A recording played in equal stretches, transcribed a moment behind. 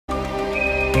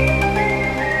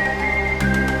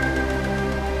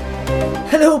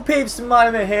Hello peeps,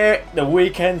 Miner here. The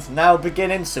weekend's now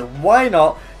beginning, so why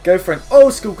not go for an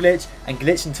old school glitch and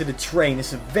glitch into the train.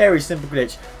 It's a very simple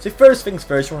glitch. So first things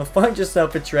first, you want to find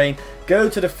yourself a train, go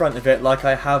to the front of it like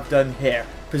I have done here.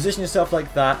 Position yourself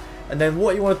like that, and then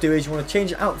what you want to do is you want to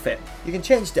change your outfit. You can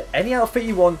change to any outfit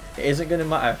you want, it isn't going to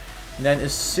matter. And then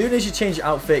as soon as you change your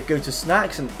outfit, go to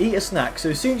snacks and eat a snack. So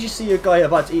as soon as you see a guy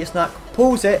about to eat a snack,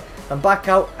 pause it and back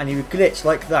out and you glitch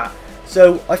like that.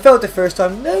 So I failed the first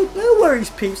time. No worries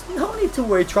peeps, no need to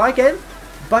worry. Try again.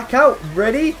 Back out.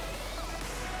 Ready?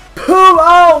 Boom!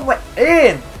 Oh, we're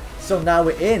in! So now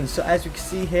we're in. So as you can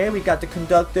see here, we got the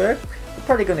conductor. We're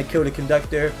probably going to kill the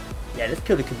conductor. Yeah, let's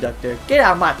kill the conductor. Get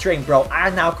out of my train, bro. I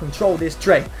now control this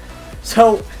train.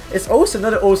 So it's also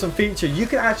another awesome feature. You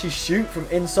can actually shoot from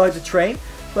inside the train,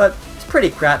 but it's pretty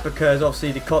crap because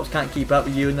obviously the cops can't keep up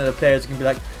with you and then the players can be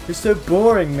like, it's so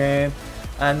boring, man.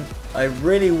 And I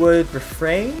really would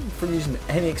refrain from using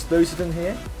any explosive in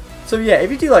here. So yeah, if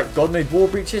you do like God mode wall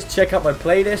breaches, check out my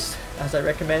playlist as I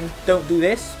recommend. Don't do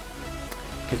this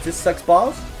because this sucks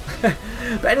balls. But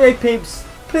anyway peeps,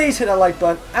 please hit that like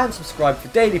button and subscribe for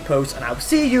daily posts, and I'll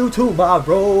see you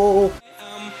tomorrow.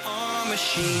 I'm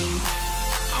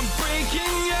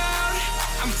breaking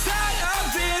out. I'm